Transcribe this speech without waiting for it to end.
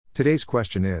Today's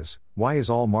question is, why is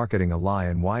all marketing a lie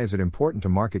and why is it important to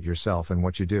market yourself and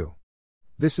what you do?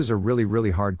 This is a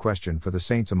really hard question for the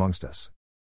saints amongst us.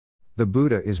 The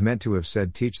Buddha is meant to have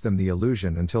said teach them the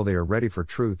illusion until they are ready for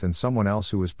truth, and someone else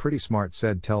who was pretty smart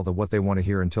said tell them what they want to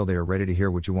hear until they are ready to hear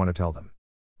what you want to tell them.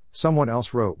 Someone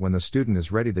else wrote when the student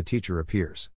is ready the teacher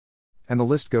appears. And the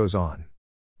list goes on.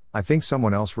 I think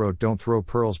someone else wrote don't throw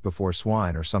pearls before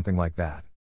swine or something like that.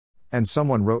 And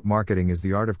someone wrote marketing is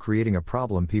the art of creating a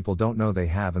problem people don't know they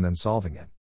have and then solving it.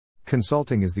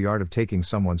 Consulting is the art of taking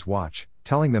someone's watch,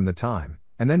 telling them the time,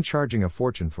 and then charging a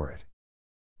fortune for it.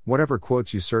 Whatever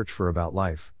quotes you search for about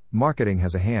life, marketing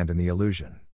has a hand in the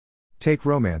illusion. Take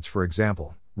romance for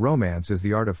example. Romance is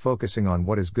the art of focusing on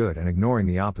what is good and ignoring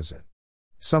the opposite.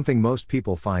 Something most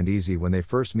people find easy when they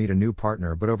first meet a new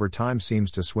partner but over time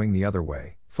seems to swing the other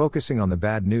way, focusing on the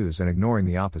bad news and ignoring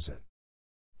the opposite.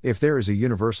 If there is a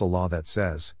universal law that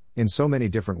says, in so many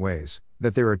different ways,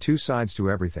 that there are two sides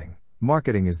to everything,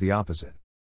 marketing is the opposite.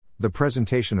 The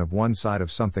presentation of one side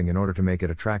of something in order to make it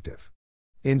attractive.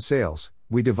 In sales,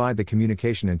 we divide the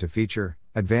communication into feature,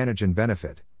 advantage and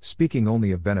benefit, speaking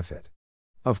only of benefit.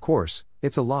 Of course,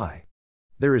 it's a lie.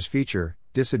 There is feature,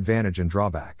 disadvantage and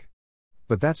drawback.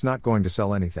 But that's not going to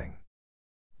sell anything.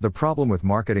 The problem with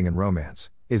marketing and romance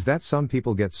is that some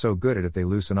people get so good at it they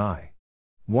lose an eye.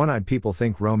 One-eyed people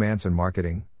think romance and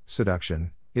marketing,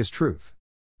 seduction, is truth.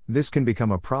 This can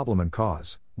become a problem and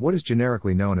cause what is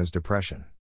generically known as depression.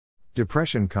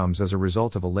 Depression comes as a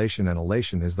result of elation, and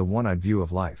elation is the one-eyed view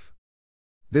of life.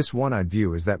 This one-eyed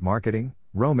view is that marketing,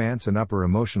 romance and upper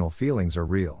emotional feelings are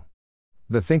real.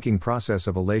 The thinking process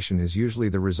of elation is usually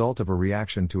the result of a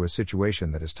reaction to a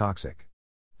situation that is toxic.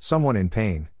 Someone in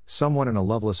pain, someone in a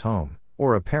loveless home,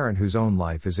 or a parent whose own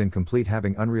life is incomplete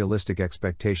having unrealistic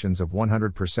expectations of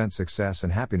 100% success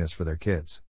and happiness for their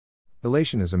kids.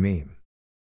 Elation is a meme.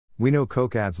 We know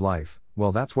Coke adds life,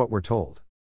 well that's what we're told.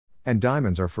 And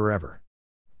diamonds are forever.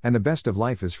 And the best of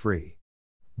life is free.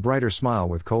 Brighter smile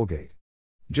with Colgate.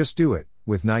 Just do it,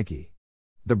 with Nike.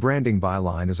 The branding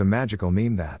byline is a magical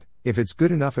meme that, if it's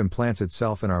good enough, implants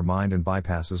itself in our mind and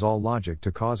bypasses all logic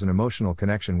to cause an emotional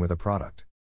connection with a product.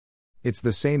 It's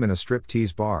the same in a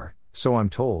strip-tease bar, so I'm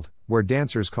told, where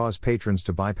dancers cause patrons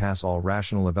to bypass all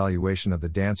rational evaluation of the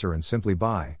dancer and simply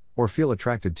buy, or feel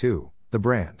attracted to, the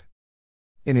brand.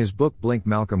 In his book Blink,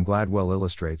 Malcolm Gladwell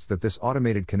illustrates that this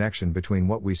automated connection between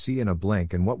what we see in a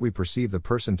blink and what we perceive the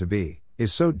person to be,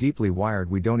 is so deeply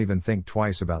wired we don't even think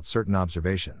twice about certain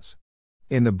observations.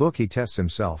 In the book he tests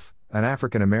himself, an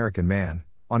African American man,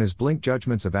 on his blink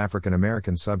judgments of African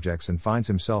American subjects and finds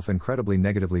himself incredibly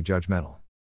negatively judgmental.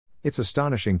 It's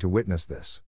astonishing to witness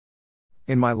this.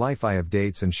 In my life I have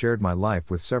dates and shared my life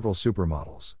with several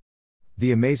supermodels.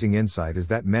 The amazing insight is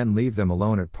that men leave them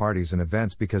alone at parties and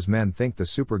events because men think the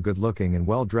super good-looking and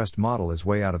well-dressed model is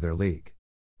way out of their league.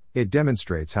 It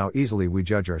demonstrates how easily we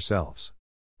judge ourselves.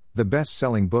 The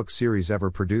best-selling book series ever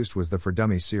produced was the For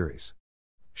Dummies series.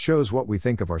 Shows what we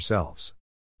think of ourselves.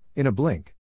 In a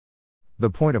blink. The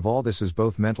point of all this is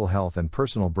both mental health and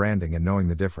personal branding and knowing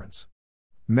the difference.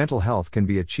 Mental health can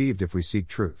be achieved if we seek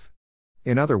truth.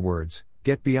 In other words,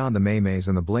 get beyond the maymays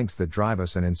and the blinks that drive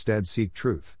us and instead seek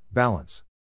truth, balance.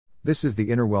 This is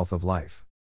the inner wealth of life.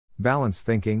 Balanced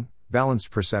thinking, balanced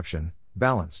perception,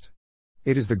 balanced.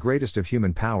 It is the greatest of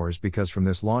human powers because from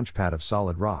this launchpad of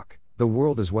solid rock, the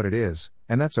world is what it is,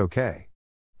 and that's okay.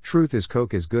 Truth is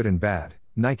Coke is good and bad,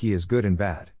 Nike is good and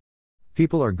bad.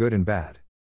 People are good and bad.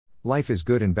 Life is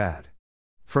good and bad.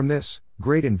 From this,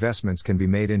 great investments can be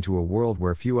made into a world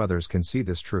where few others can see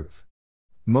this truth.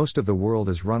 Most of the world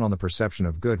is run on the perception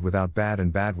of good without bad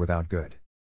and bad without good.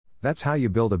 That's how you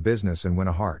build a business and win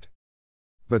a heart.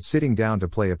 But sitting down to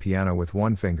play a piano with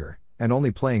one finger, and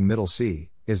only playing middle C,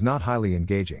 is not highly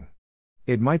engaging.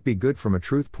 It might be good from a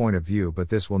truth point of view, but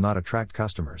this will not attract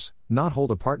customers, not hold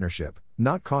a partnership,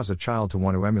 not cause a child to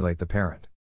want to emulate the parent.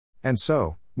 And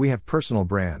so, we have personal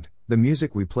brand, the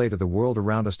music we play to the world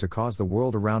around us to cause the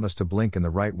world around us to blink in the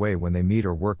right way when they meet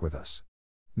or work with us.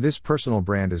 This personal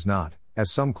brand is not, as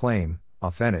some claim,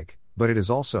 authentic, but it is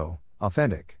also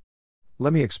authentic.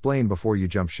 Let me explain before you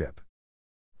jump ship.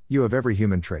 You have every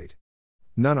human trait.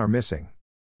 None are missing.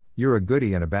 You're a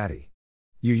goodie and a baddie.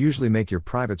 You usually make your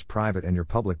privates private and your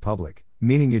public,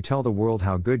 meaning you tell the world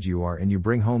how good you are and you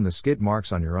bring home the skid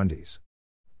marks on your undies.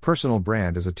 Personal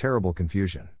brand is a terrible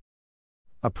confusion.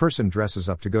 A person dresses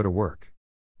up to go to work.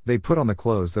 They put on the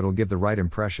clothes that'll give the right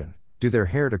impression, do their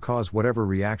hair to cause whatever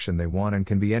reaction they want, and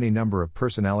can be any number of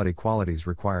personality qualities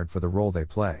required for the role they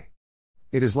play.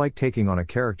 It is like taking on a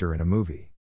character in a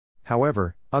movie.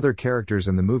 However, other characters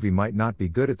in the movie might not be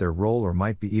good at their role or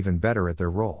might be even better at their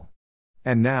role.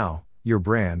 And now, your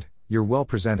brand, your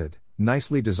well-presented,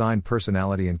 nicely designed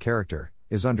personality and character,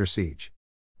 is under siege.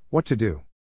 What to do?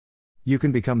 You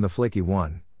can become the flaky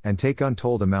one, and take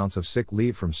untold amounts of sick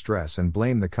leave from stress and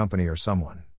blame the company or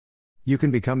someone. You can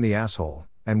become the asshole,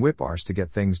 and whip arse to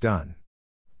get things done.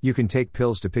 You can take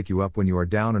pills to pick you up when you are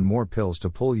down and more pills to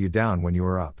pull you down when you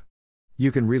are up.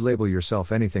 You can relabel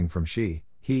yourself anything from she,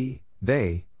 he,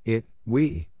 they, it,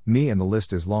 we, me, and the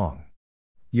list is long.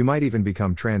 You might even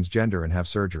become transgender and have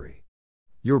surgery.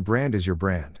 Your brand is your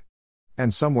brand.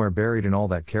 And somewhere buried in all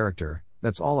that character,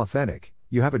 that's all authentic,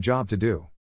 you have a job to do.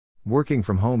 Working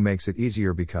from home makes it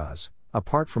easier because,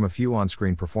 apart from a few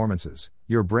on-screen performances,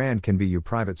 your brand can be your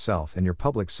private self and your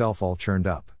public self all churned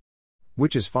up.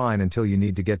 Which is fine until you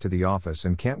need to get to the office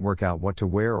and can't work out what to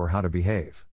wear or how to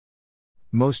behave.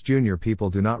 Most junior people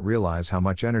do not realize how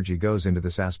much energy goes into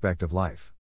this aspect of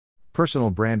life. Personal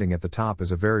branding at the top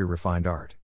is a very refined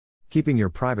art. Keeping your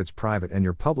privates private and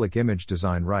your public image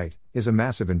design right is a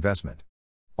massive investment.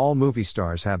 All movie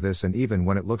stars have this, and even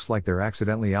when it looks like they're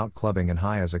accidentally out clubbing and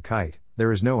high as a kite,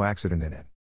 there is no accident in it.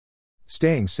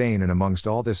 Staying sane and amongst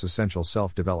all this essential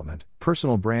self-development,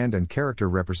 personal brand and character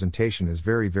representation is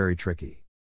very, very tricky.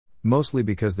 Mostly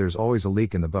because there's always a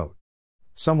leak in the boat.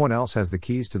 Someone else has the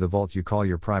keys to the vault you call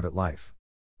your private life.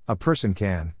 A person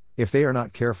can, if they are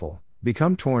not careful,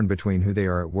 become torn between who they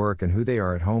are at work and who they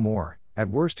are at home, or, at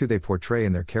worst, who they portray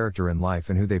in their character in life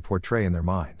and who they portray in their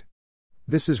mind.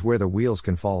 This is where the wheels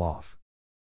can fall off.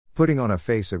 Putting on a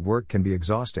face at work can be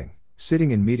exhausting,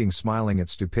 sitting in meetings smiling at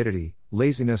stupidity,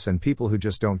 laziness, and people who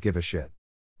just don't give a shit.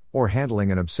 Or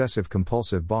handling an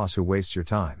obsessive-compulsive boss who wastes your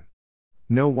time.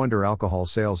 No wonder alcohol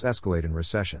sales escalate in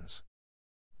recessions.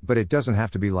 But it doesn't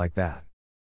have to be like that.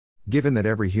 Given that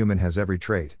every human has every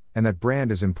trait, and that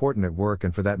brand is important at work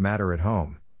and for that matter at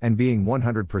home, and being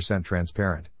 100%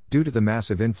 transparent, due to the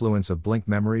massive influence of blink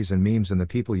memories and memes and the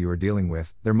people you are dealing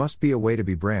with, there must be a way to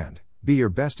be brand, be your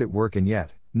best at work and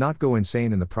yet, not go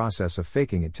insane in the process of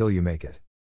faking it till you make it.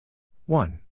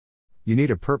 1. You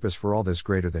need a purpose for all this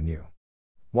greater than you.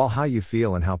 While how you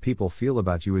feel and how people feel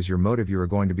about you is your motive, you are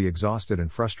going to be exhausted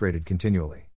and frustrated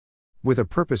continually. With a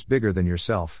purpose bigger than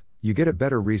yourself, you get a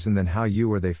better reason than how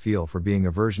you or they feel for being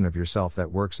a version of yourself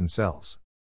that works and sells.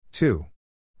 2.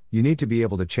 You need to be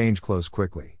able to change clothes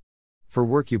quickly. For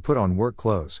work you put on work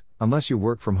clothes, unless you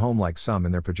work from home like some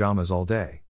in their pajamas all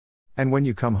day. And when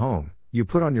you come home, you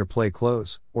put on your play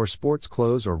clothes, or sports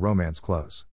clothes, or romance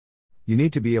clothes. You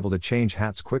need to be able to change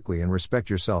hats quickly and respect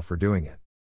yourself for doing it.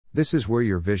 This is where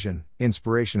your vision,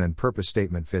 inspiration, and purpose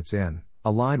statement fits in,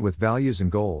 aligned with values and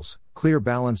goals, clear,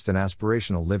 balanced, and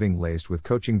aspirational living laced with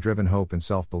coaching-driven hope and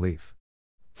self-belief.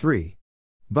 3.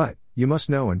 But, you must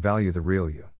know and value the real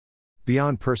you.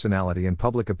 Beyond personality and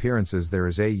public appearances there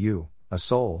is a you, a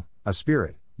soul, a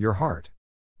spirit, your heart.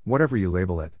 Whatever you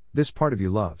label it, this part of you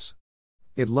loves.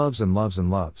 It loves and loves and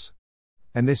loves.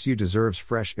 And this you deserves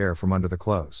fresh air from under the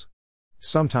clothes.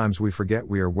 Sometimes we forget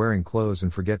we are wearing clothes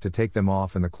and forget to take them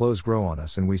off, and the clothes grow on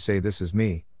us and we say, this is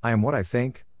me, I am what I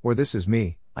think, or this is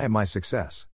me, I am my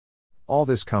success. All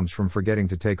this comes from forgetting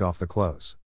to take off the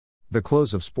clothes. The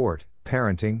clothes of sport,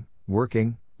 parenting,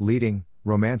 working, leading,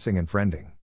 romancing, and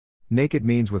friending. Naked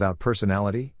means without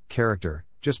personality, character,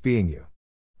 just being you.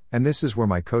 And this is where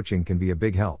my coaching can be a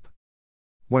big help.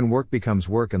 When work becomes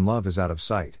work and love is out of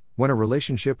sight, when a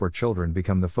relationship or children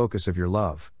become the focus of your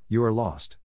love, you are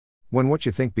lost. When what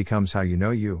you think becomes how you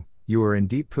know you are in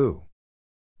deep poo.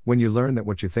 When you learn that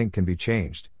what you think can be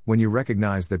changed, when you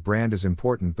recognize that brand is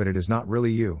important but it is not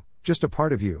really you, just a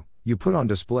part of you put on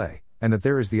display, and that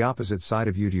there is the opposite side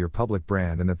of you to your public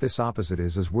brand, and that this opposite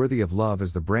is as worthy of love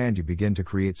as the brand, you begin to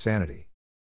create sanity.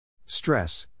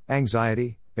 Stress,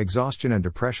 anxiety, exhaustion, and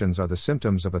depressions are the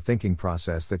symptoms of a thinking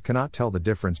process that cannot tell the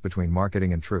difference between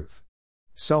marketing and truth.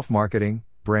 Self-marketing,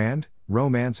 brand,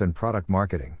 romance, and product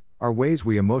marketing are ways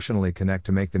we emotionally connect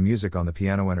to make the music on the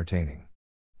piano entertaining.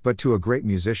 But to a great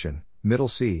musician, middle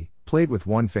C, played with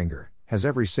one finger, has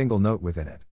every single note within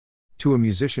it. To a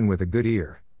musician with a good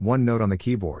ear, one note on the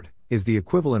keyboard is the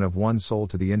equivalent of one soul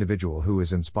to the individual who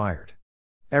is inspired.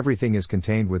 Everything is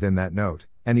contained within that note,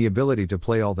 and the ability to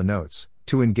play all the notes,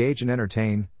 to engage and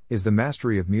entertain, is the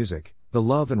mastery of music, the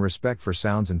love and respect for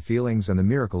sounds and feelings, and the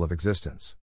miracle of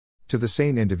existence. To the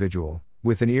sane individual,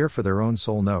 with an ear for their own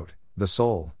soul note, the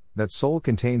soul, that soul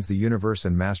contains the universe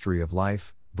and mastery of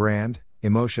life, brand,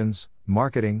 emotions,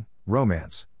 marketing,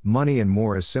 romance, money, and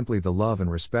more is simply the love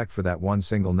and respect for that one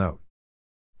single note.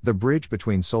 The bridge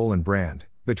between soul and brand,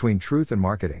 between truth and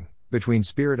marketing, between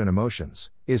spirit and emotions,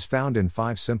 is found in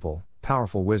 5 simple,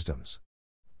 powerful wisdoms.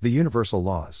 The universal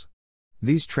laws.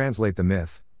 These translate the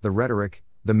myth, the rhetoric,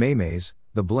 the memes,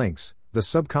 the blinks, The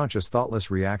subconscious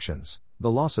thoughtless reactions, the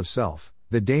loss of self,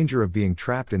 the danger of being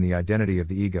trapped in the identity of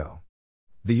the ego.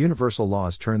 The universal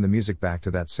laws turn the music back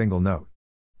to that single note.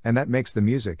 And that makes the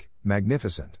music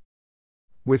magnificent.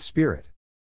 With Spirit.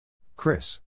 Chris.